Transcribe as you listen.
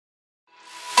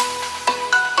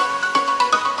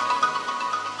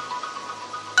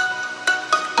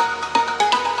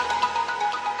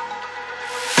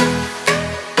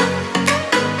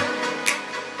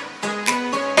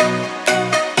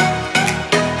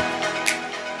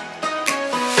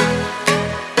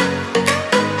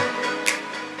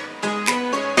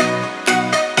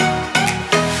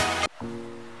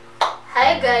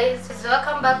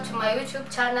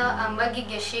channel. I'm Maggie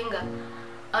Geshinga.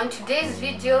 On today's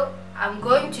video, I'm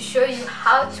going to show you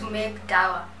how to make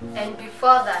dawa. And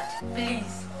before that,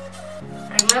 please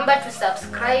remember to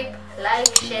subscribe, like,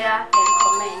 share, and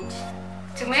comment.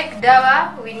 To make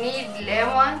dawa, we need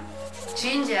lemon,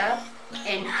 ginger,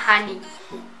 and honey.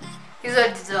 These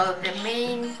are the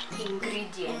main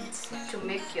ingredients to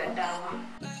make your dawa.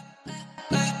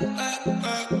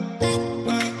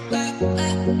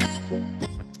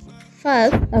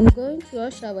 First, I'm going to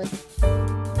wash our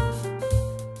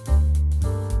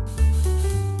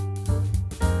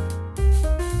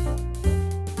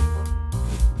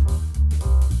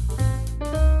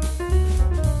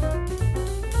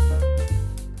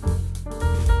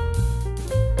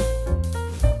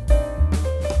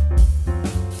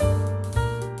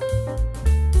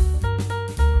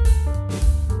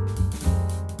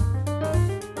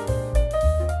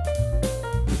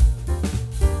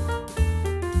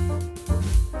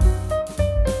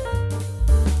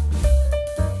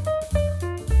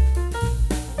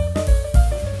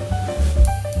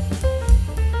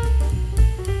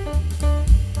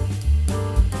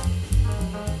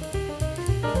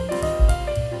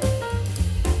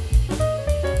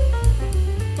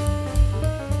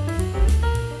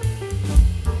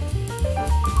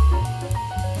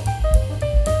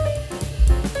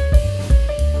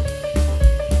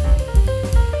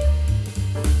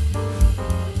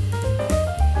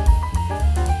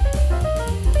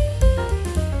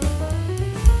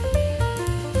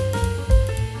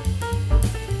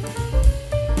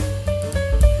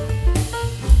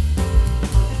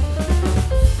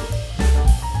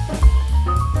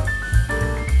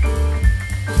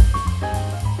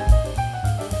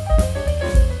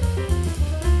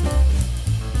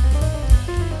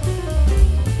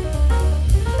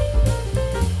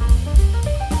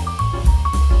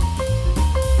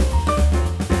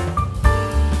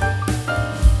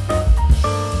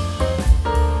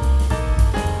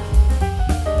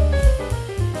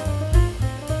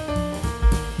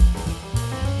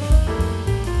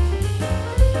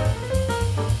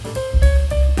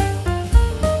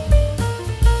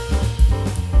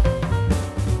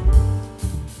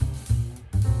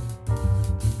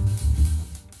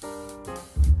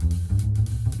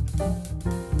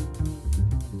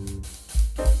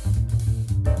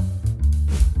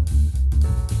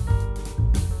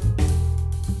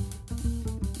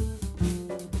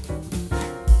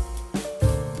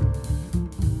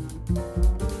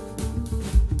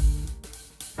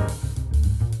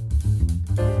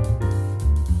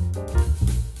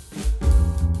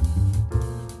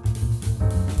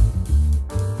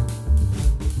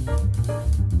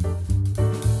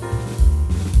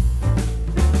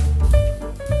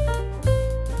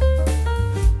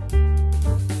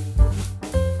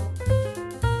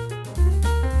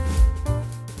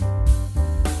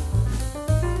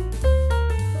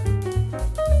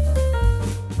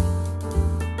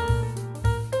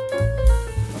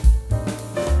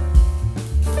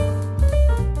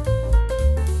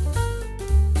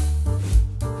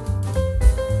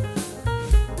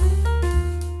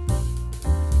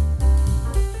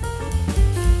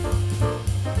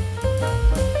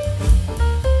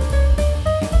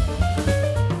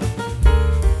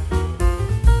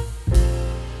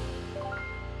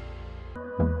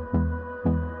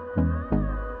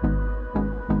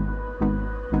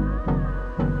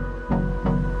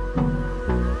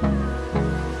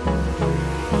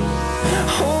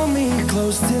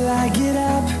till I get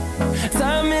up.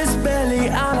 Time is barely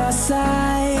on our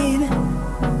side.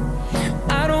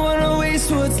 I don't wanna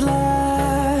waste what's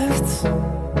left.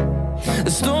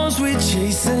 The storms we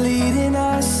chase are leading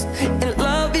us, and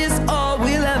love is all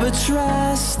we'll ever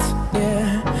trust.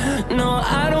 Yeah, no,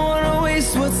 I don't wanna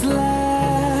waste what's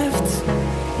left.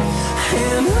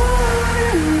 And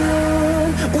on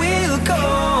we'll go,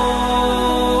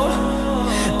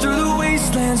 through the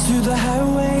wastelands, through the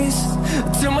highways,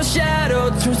 till my shadow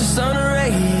turns to sun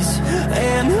rays.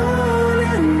 And on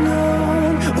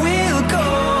we'll go,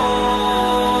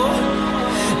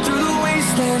 through the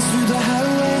wastelands, through the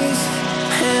highways,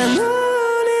 and on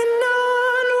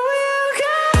we'll go.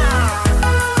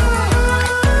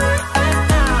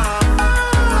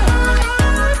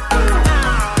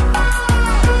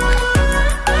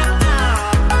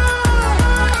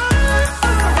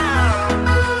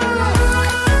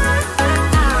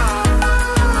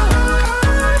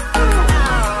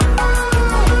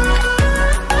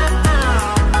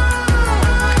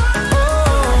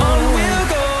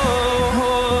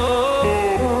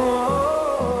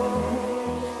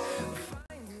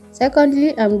 Secondly,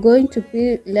 I'm going to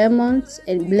peel lemons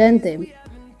and blend them.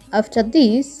 After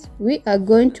this, we are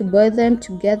going to boil them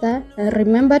together, and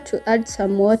remember to add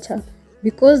some water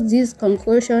because this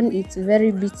concoction is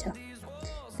very bitter.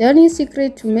 The only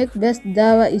secret to make best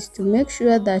dawa is to make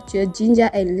sure that your ginger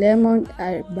and lemon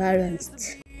are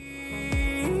balanced.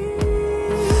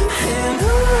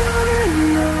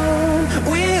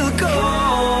 We'll go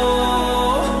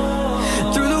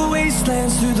through the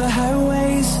wastelands, through the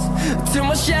highways, till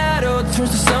my shadow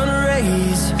turns to sun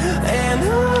rays. And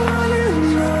on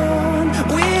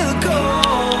we'll go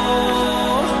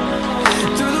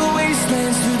through the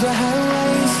wastelands, through the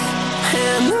highways,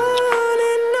 and on.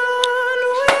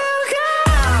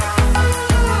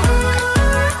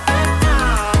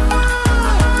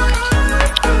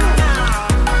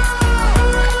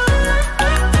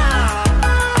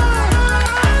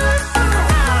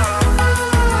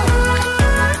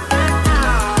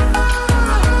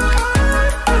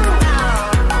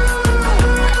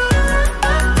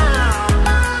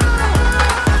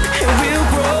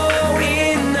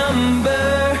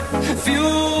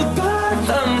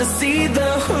 See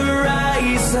the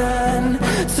horizon,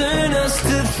 turn us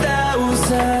to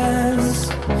thousands,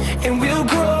 and we'll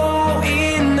grow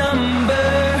in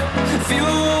number,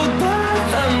 fueled by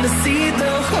them to see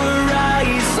the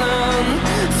horizon,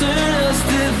 turn us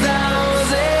to thousands,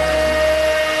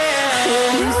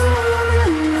 and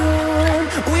on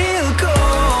we'll go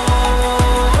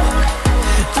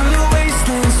through the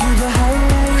wastelands, through the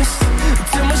highways,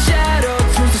 till my shadow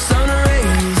turns to sun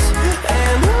rays,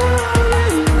 and on.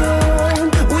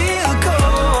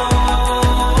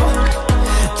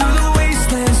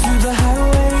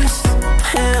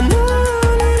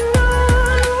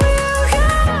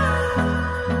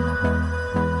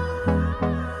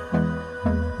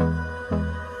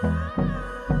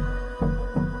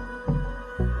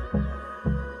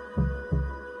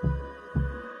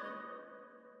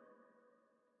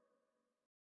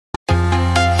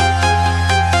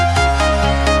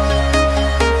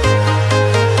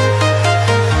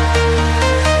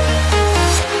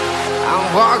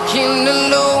 Walking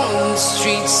alone, the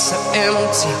streets are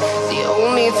empty. The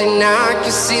only thing I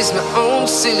can see is my own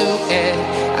silhouette.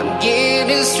 I'm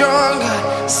getting stronger,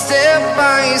 step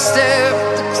by step.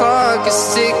 The clock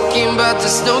is ticking, but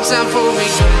there's no time for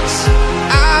regrets.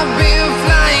 I've been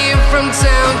flying from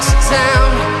town to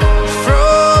town,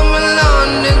 from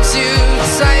London to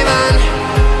Taiwan.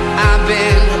 I've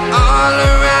been all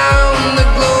around the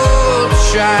globe,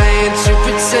 trying to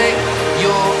protect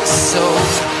your soul.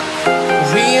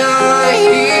 We are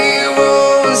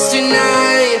heroes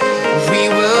tonight. We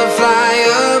will fly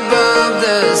above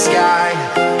the sky.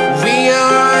 We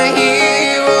are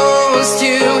heroes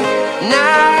tonight.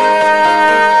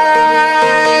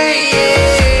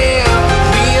 Yeah.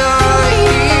 We are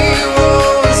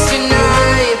heroes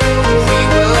tonight. We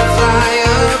will fly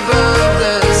above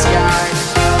the sky.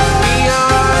 We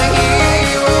are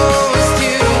heroes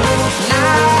tonight.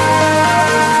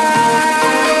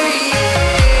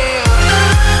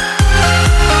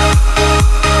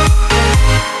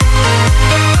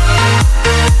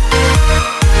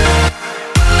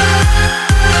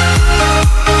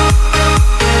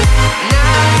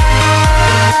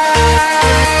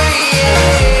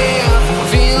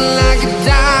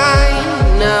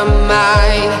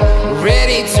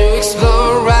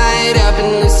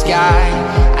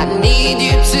 I need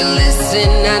you to listen,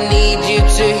 I need you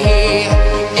to hear,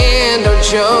 and don't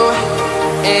show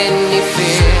any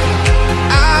fear.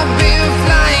 I've been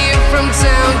flying from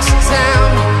town to town,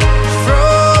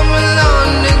 from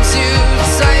London to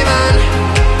Taiwan.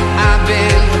 I've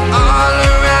been all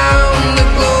around the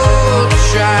globe,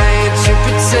 trying to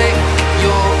protect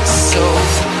your soul.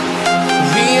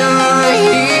 We are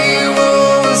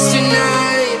heroes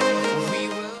tonight. We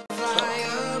will fly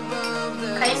above the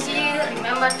Kindly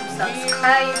remember to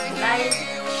subscribe, like,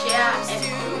 share, and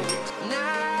comment.